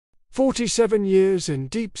47 years in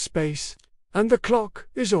deep space, and the clock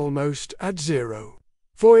is almost at zero.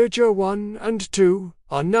 Voyager 1 and 2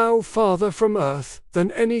 are now farther from Earth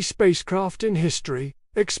than any spacecraft in history,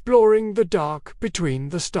 exploring the dark between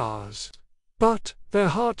the stars. But their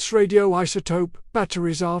heart's radioisotope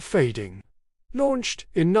batteries are fading. Launched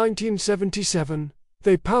in 1977,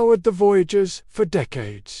 they powered the Voyagers for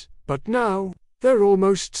decades, but now they're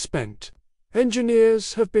almost spent.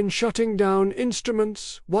 Engineers have been shutting down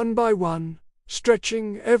instruments one by one,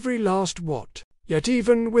 stretching every last watt. Yet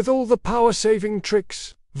even with all the power-saving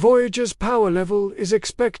tricks, Voyager's power level is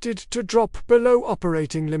expected to drop below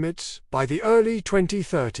operating limits by the early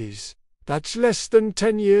 2030s. That's less than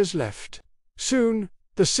 10 years left. Soon,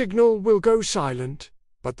 the signal will go silent,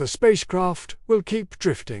 but the spacecraft will keep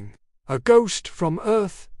drifting. A ghost from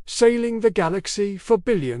Earth, sailing the galaxy for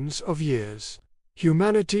billions of years.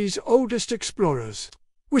 Humanity's oldest explorers,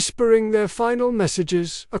 whispering their final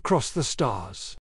messages across the stars.